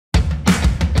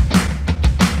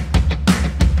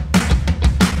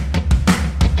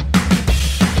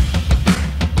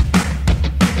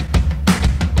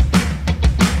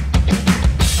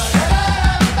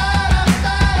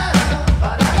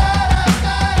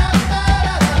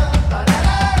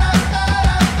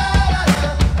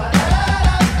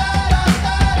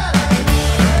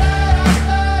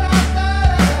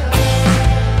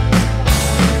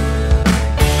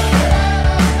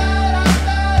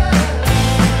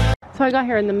So I got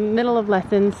here in the middle of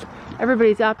lessons.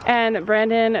 Everybody's up, and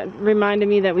Brandon reminded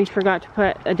me that we forgot to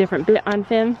put a different bit on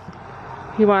Finn.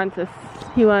 He wants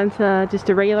just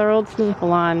a regular old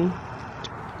snorkel on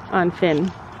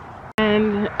Finn.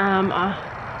 And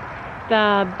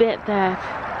the bit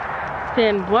that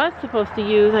Finn was supposed to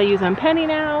use, I use on Penny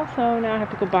now, so now I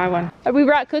have to go buy one. We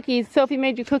brought cookies. Sophie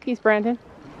made you cookies, Brandon.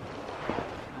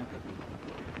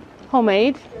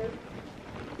 Homemade.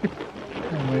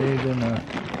 Homemade and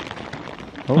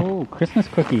oh, Christmas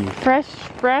cookies.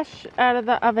 Fresh out of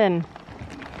the oven.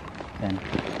 Then.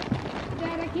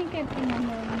 Dad, I can't get them on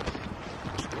there.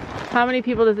 How many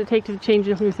people does it take to change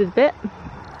who's bit?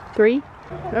 3?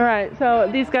 Alright, so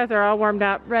these guys are all warmed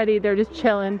up, ready. They're just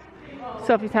chilling.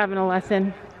 Sophie's having a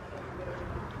lesson.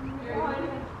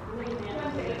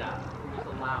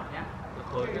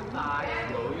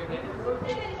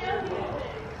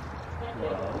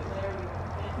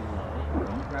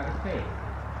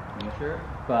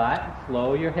 But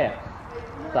slow your hips.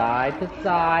 Side to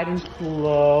side and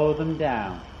slow them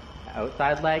down. The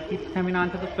outside leg keeps coming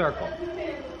onto the circle.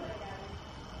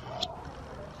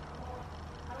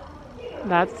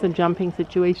 That's the jumping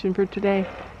situation for today.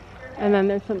 And then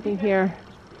there's something here.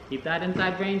 Keep that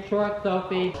inside range short,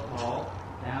 Sophie. Hold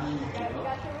down in the heel.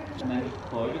 And then just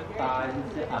close your thighs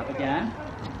and sit up again.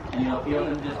 And you'll feel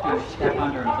them just kind of step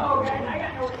under himself.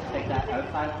 Take that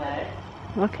outside leg.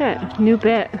 Look at new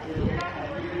bit.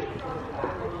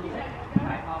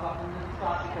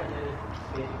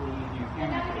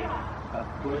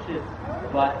 Push his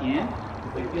butt in. If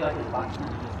you feel like his butt's just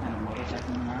kind of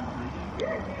motorcycling around behind you, you're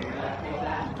going to take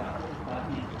that and drop his butt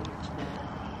in.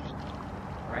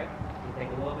 Right? You take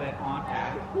a little bit of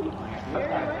contact on your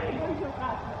outside leg.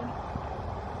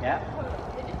 Yep.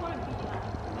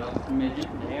 A little smidgen.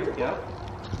 There we go.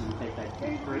 You take that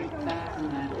straight back and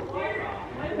then.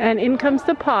 And in comes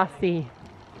the posse.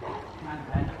 Kind of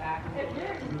bend it back a little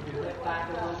bit. Move your hip back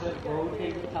a little bit.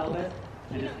 Rotate your pelvis.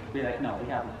 And just be like, no, we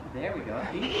have it. There we go.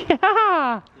 See?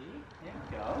 Yeah! See? There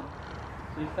we go.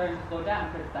 So you're starting to slow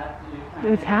down because that's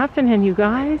It's happening, you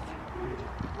guys.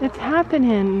 It's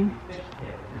happening.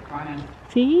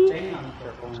 See?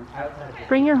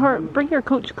 Bring your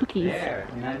coach cookies. There.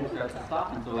 And then he starts to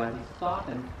soften. So as he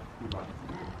softens, you rub his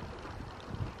neck.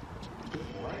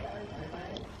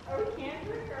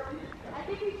 I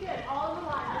think we should. All the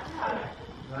lines.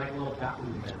 Like little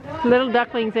ducklings. Little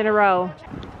ducklings in a row.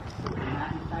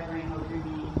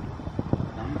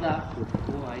 Thumbs up.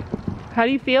 Boy. How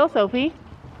do you feel, Sophie?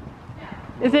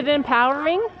 Is it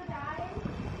empowering?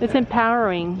 It's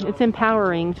empowering. It's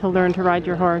empowering to learn to ride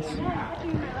your horse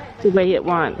the way it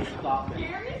wants. Soften.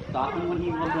 Soften when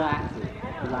he relaxes.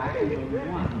 Relaxes when he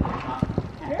wants.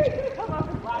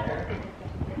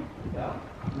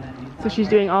 So she's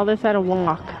doing all this at a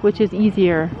walk, which is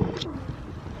easier.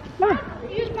 Ah.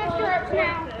 Use my stirrups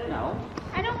now. No.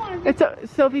 I don't want to.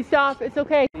 Sophie, stop. It's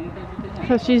okay.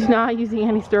 So she's not using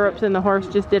any stirrups, and the horse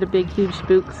just did a big, huge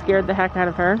spook, scared the heck out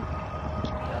of her.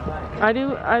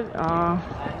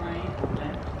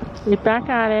 Get back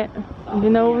at it,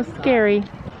 even though it was scary.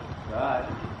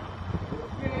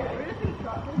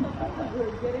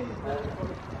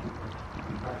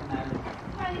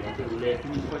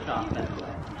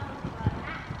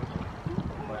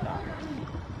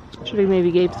 Should we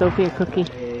maybe gave Sophie a cookie?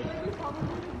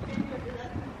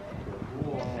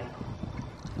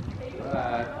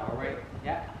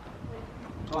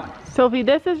 Sophie,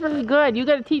 this is really good. You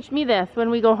got to teach me this when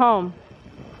we go home.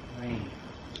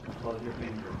 Close your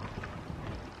fingers.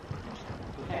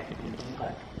 Okay,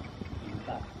 inside.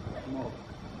 Inside. Move.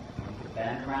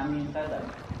 Bend around the inside leg.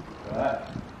 Good.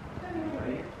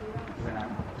 Ready? We're gonna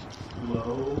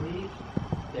slowly,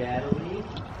 steadily.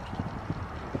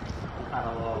 Kind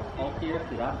of a little pulse here.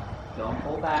 Sit up. Don't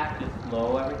pull back. Just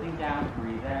slow everything down.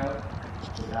 Breathe out.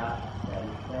 Sit up.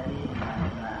 Steady, steady.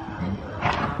 And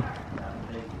around.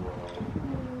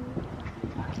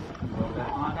 A little bit of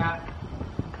contact.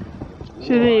 She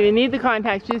didn't even need the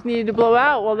contact. She just needed to blow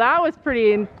out. Well, that was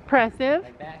pretty impressive.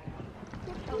 Right back.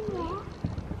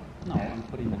 No, I'm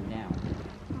putting them down.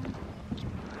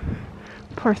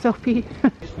 Poor Sophie.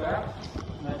 Let's try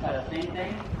the same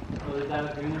thing. So there's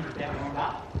that agreement to get warmed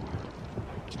up.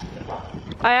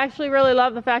 I actually really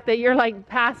love the fact that you're like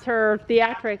past her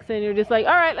theatrics and you're just like,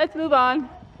 all right, let's move on.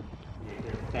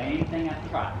 Same thing at the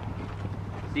trot.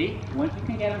 See, once you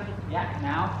can get them, yeah,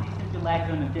 now see, since your legs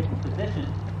are in a different position,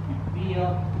 you feel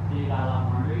that you got a lot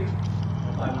more under you.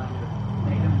 That's why I want you to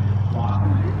make them just walk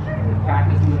and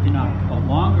practice lifting up a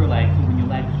longer leg, so when your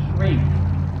legs shrink,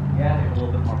 yeah, there's a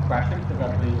little bit more pressure because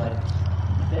that's where your legs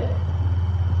sit.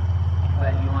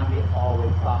 But you want to be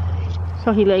always soft.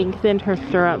 So he lengthened her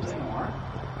stirrups.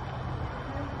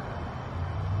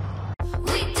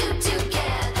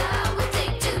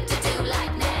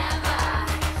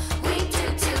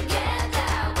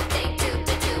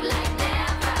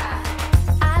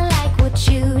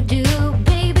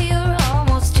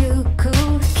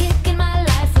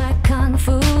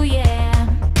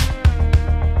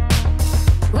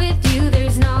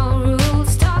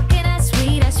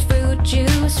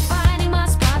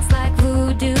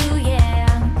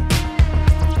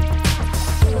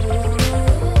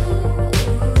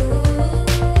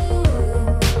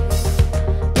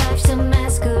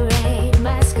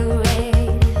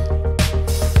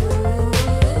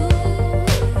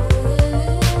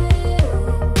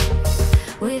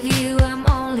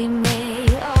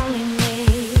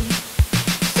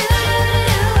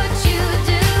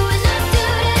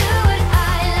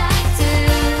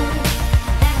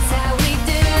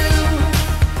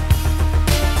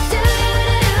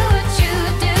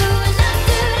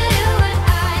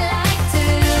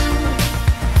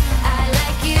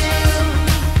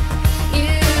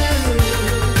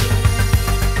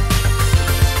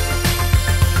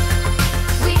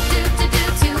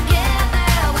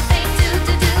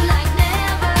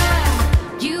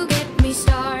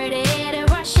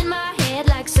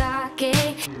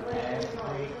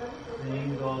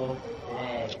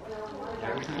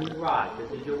 garage.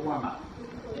 This is your warm-up.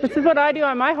 This is what I do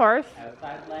on my horse.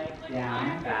 Outside leg,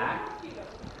 down, back.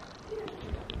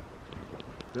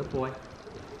 Good boy.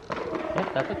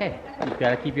 Yep, that's okay. You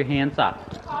gotta keep your hands up.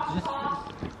 Just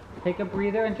take a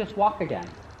breather and just walk again,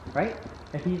 right?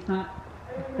 If he's not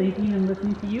thinking and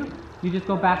listening to you, you just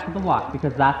go back to the walk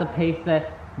because that's a pace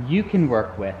that you can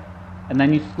work with. And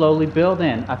then you slowly build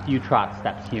in a few trot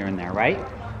steps here and there, right?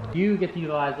 You get to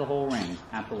utilize the whole range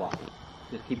at the walk.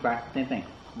 Just keep practicing the same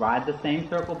thing. Ride the same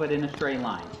circle but in a straight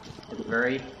line. It's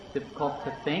very difficult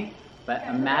to think, but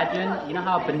imagine, you know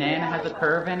how a banana has a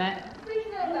curve in it?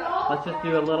 Let's just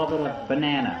do a little bit of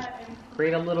banana.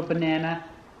 Create a little banana,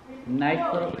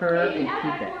 nice little curve, and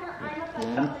keep it.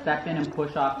 1 second and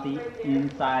push off the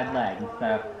inside leg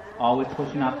instead of always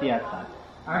pushing off the outside.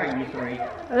 All right, you three.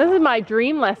 This is my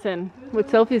dream lesson, what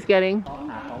Sophie's getting.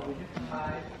 Half with your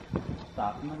side.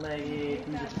 Soften the leg aids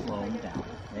and just slow them down.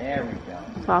 There we go.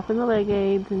 Soften the leg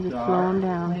aids and just slow them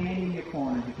down. Landing your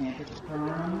corners. You can't just turn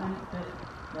them and just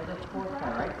let it force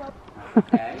that, right?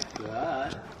 Okay,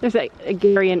 good. There's a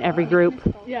Gary in every group.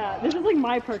 Yeah, this is like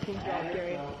my parking job,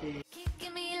 Gary.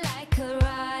 Kicking me like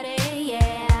karate,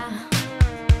 yeah.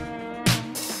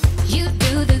 You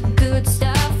do the good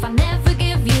stuff. I never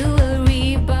give you a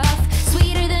rebuff.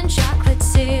 Sweeter than chocolate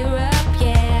syrup,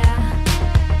 yeah.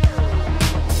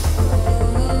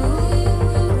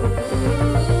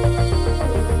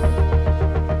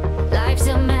 Ooh. Life's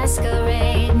a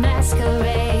masquerade,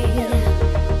 masquerade.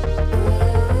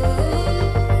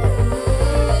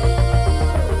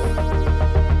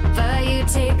 But you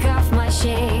take off my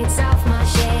shades, off my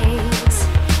shades.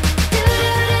 Do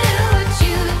what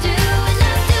you do, and I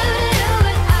do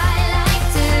what I like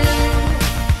to.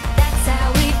 That's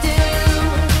how we do.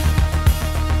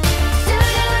 Do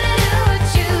what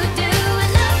you do,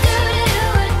 and I do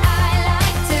what I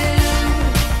like to.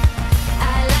 I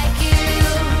like you,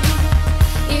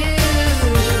 you.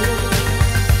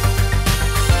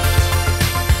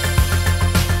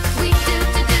 We do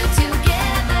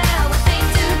together what they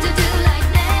do like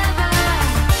never. We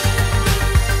do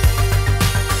together what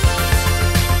they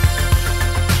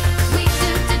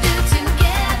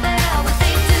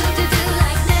do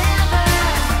like never.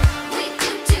 We do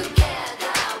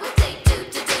together what they do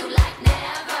like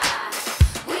never.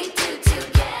 We do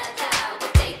together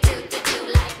what they do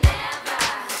like never.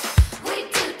 We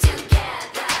do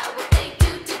together what they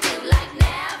do like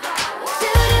never.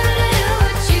 Do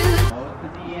what you Nose to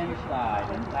the inside.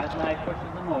 Inside leg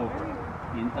pushes them over.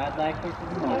 Inside leg pushes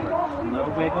them over. A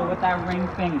little wiggle with that ring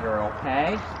finger,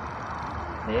 okay?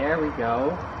 There we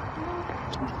go.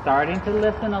 I'm starting to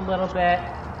listen a little bit.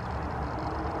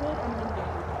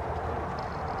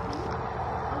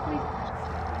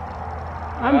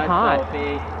 I'm Good, hot.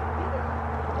 Sophie.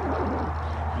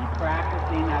 Keep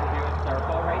practicing out here a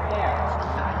circle right there.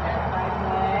 Inside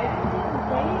leg.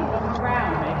 Go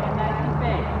around. Make it nice and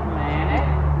big. Plan it.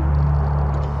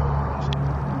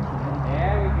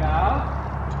 There we go.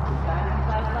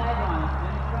 Inside leg on.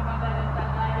 Finish from on that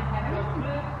inside leg and kind of go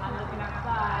good. I'm looking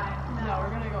outside. No, we're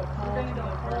gonna go pull.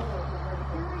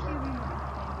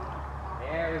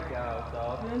 There we go.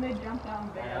 So And then they jump down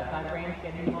there. outside range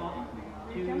getting long.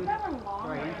 Jump down long.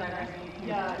 Sorry, inside range getting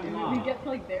Yeah, too long. we get to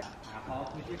like there. Half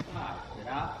halt with your side. Sit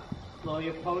up. Slow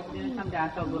your post in. Come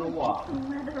down to a little walk.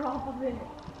 Leather off of it.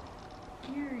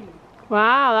 Eerie.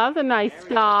 Wow, that was a nice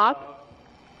stop.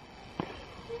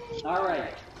 All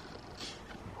right.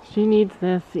 She needs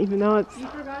this, even though it's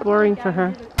boring for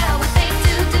her. what they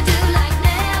do like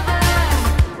never.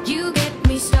 You get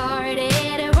me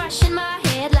started, rushing my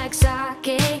head like sake,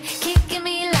 kicking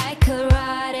me like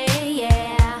karate,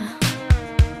 yeah.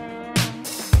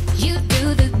 You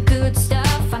do the good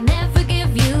stuff. I never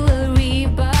give you a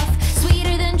rebuff.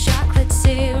 Sweeter than chocolate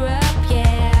syrup,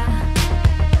 yeah.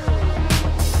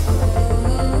 Ooh.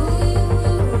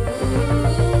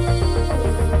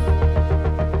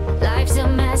 Life's a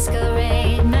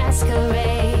masquerade,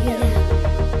 masquerade.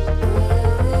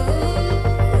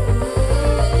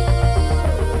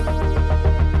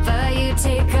 But you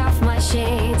take off my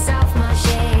shades, off my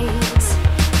shades.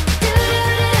 Do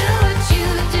what you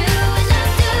do, and I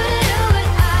do what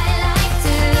I like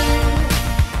to.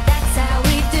 That's how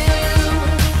we do.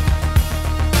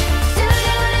 Do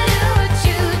what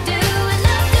you do, and I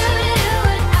do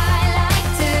what I like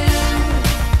to.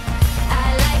 I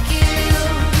like you,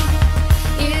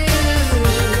 you.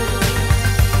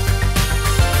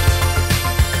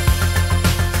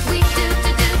 We do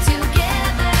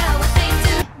together what they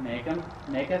do.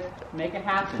 Make it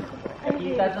happen. If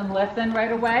he doesn't listen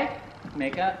right away,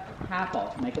 make a half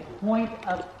make a point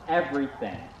of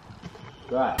everything.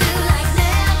 Good. Like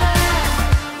never.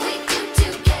 We do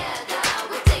together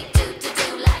what they do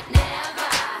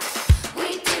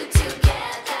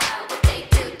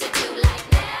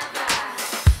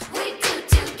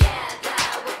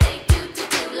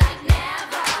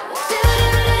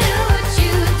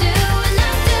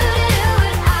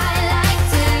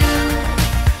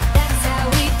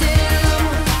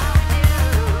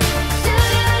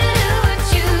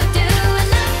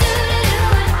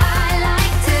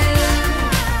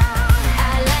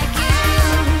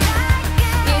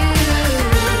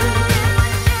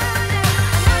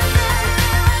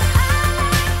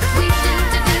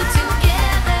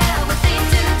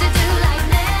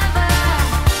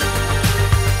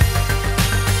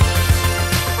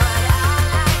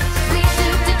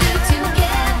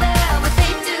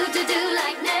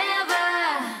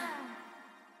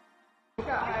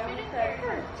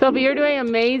Sophie, you're doing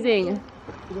amazing.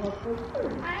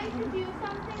 I need to do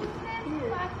something to this,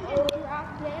 so I can just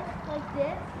drop this like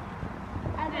this,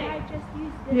 and then I just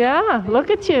use this. Yeah, look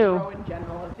at you. In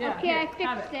general. Yeah, Okay, here,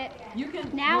 I have fixed it. You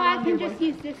can. Now I can just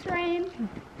use this rein.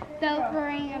 The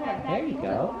rein of it. There you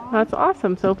go. That's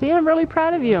awesome, Sophie. I'm really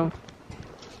proud of you.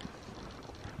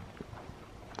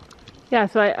 Yeah,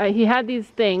 so he had these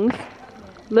things,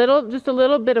 just a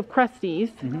little bit of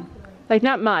crusties, like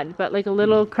not mud, but like a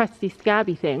little crusty,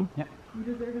 scabby thing. Yep.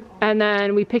 And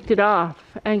then we picked it off,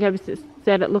 and Gabby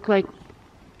said it looked like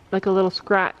a little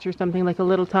scratch or something, like a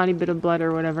little tiny bit of blood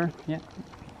or whatever Yep.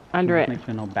 under it. Make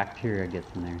sure no bacteria gets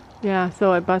in there. Yeah,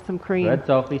 so I bought some cream. Good,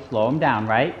 Sophie. Slow them down,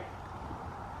 right?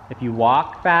 If you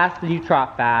walk fast, then you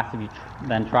trot fast. If you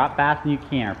then trot fast, then you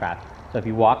canter fast. So if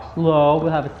you walk slow,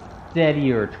 we'll have a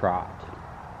steadier trot.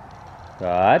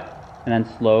 Good. And then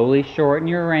slowly shorten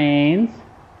your reins.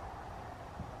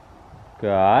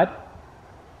 Good.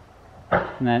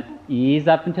 And then ease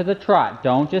up into the trot.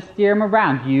 Don't just steer them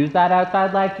around. Use that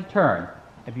outside leg to turn.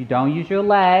 If you don't use your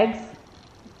legs,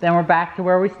 then we're back to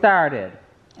where we started.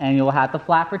 And you'll have to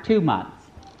flat for 2 months.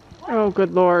 Oh,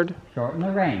 good Lord. Shorten the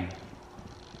rein.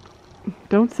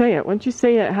 Don't say it. Once you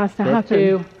say it, it has to Good happen.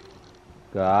 2.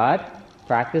 Good.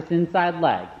 Practice inside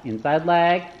leg. Inside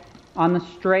leg on the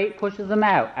straight pushes them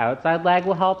out. Outside leg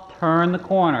will help turn the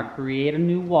corner, create a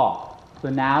new wall. So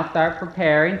now start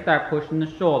preparing, start pushing the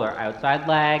shoulder. Outside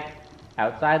leg,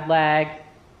 outside leg,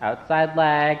 outside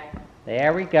leg.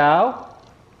 There we go.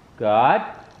 Good.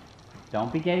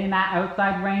 Don't be getting that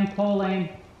outside rein pulling.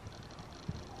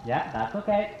 Yeah, that's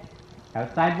okay.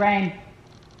 Outside rein.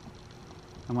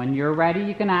 And when you're ready,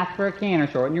 you can ask for a canter.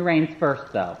 Shorten your reins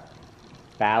first though.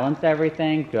 Balance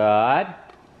everything, good.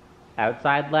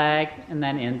 Outside leg, and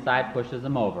then inside pushes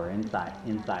them over. Inside,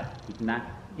 inside. Keeping that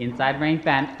inside rein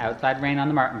bent, outside rein on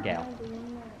the martingale.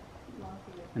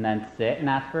 And then sit and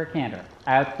ask for a canter.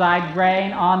 Outside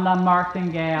rein on the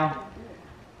martingale.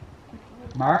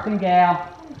 Martingale.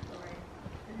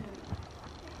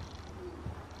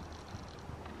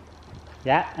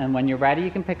 Yeah, and when you're ready,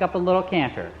 you can pick up a little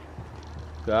canter.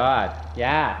 Good.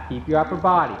 Yeah, keep your upper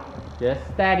body. Just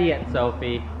steady it,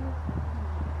 Sophie.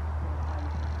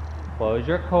 Close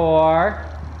your core.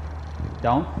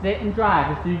 Don't sit and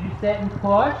drive. As soon as you sit and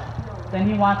push, then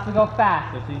he wants to go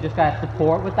faster. So you just got to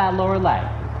support with that lower leg.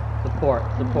 Support,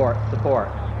 support, support.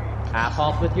 Half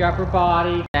halt with your upper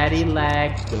body. Steady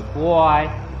legs. Good boy.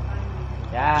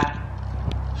 Yeah.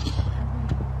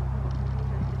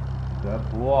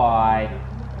 Good boy.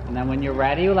 And then when you're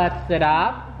ready, let's sit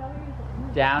up.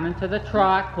 Down into the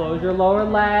trot. Close your lower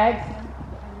legs.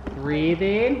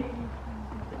 Breathing.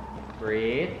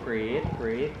 Breathe, breathe,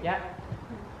 breathe. Yep.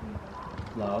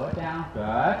 Slow it down.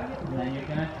 Good. And then you're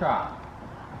going to trot.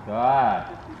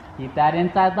 Good. Keep that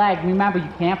inside leg. Remember, you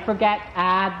can't forget,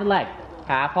 add the leg.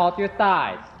 Half halt your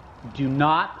thighs. Do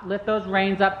not lift those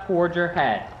reins up towards your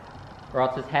head, or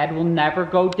else his head will never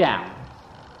go down.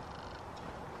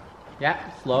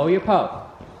 Yep. Slow your pose.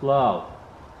 Slow.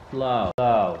 Slow.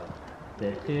 Slow.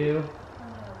 Sit 2.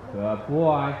 Good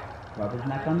boy. Rub his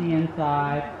neck on the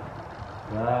inside.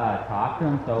 Good. Talk to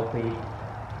him, Sophie.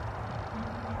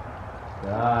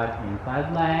 Good.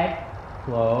 Inside leg.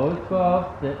 Close both.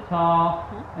 Sit tall.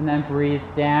 And then breathe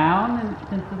down and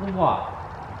into the walk.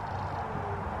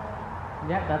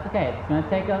 Yeah, that's okay. It's going to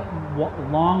take a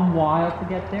long while to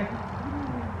get there.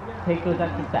 Take those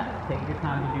extra steps. Take your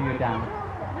time to do your down.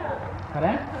 Cut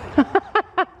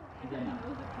in?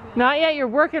 Not yet. You're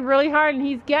working really hard and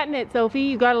he's getting it, Sophie.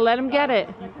 You got to let him get it.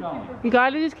 Keep going. You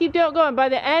got to just keep going. By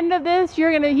the end of this,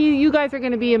 you guys are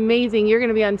going to be amazing. You're going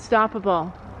to be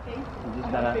unstoppable. You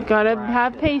just Gotta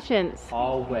have patience.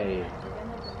 Always.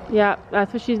 Yeah,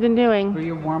 that's what she's been doing. For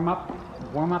your warm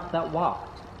up that walk.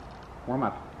 Warm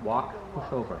up. Walk,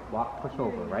 push over. Walk, push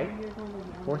over, right?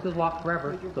 Horses walk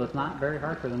forever, so it's not very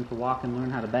hard for them to walk and learn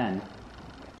how to bend.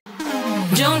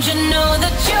 Don't you know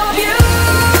that you're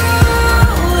beautiful?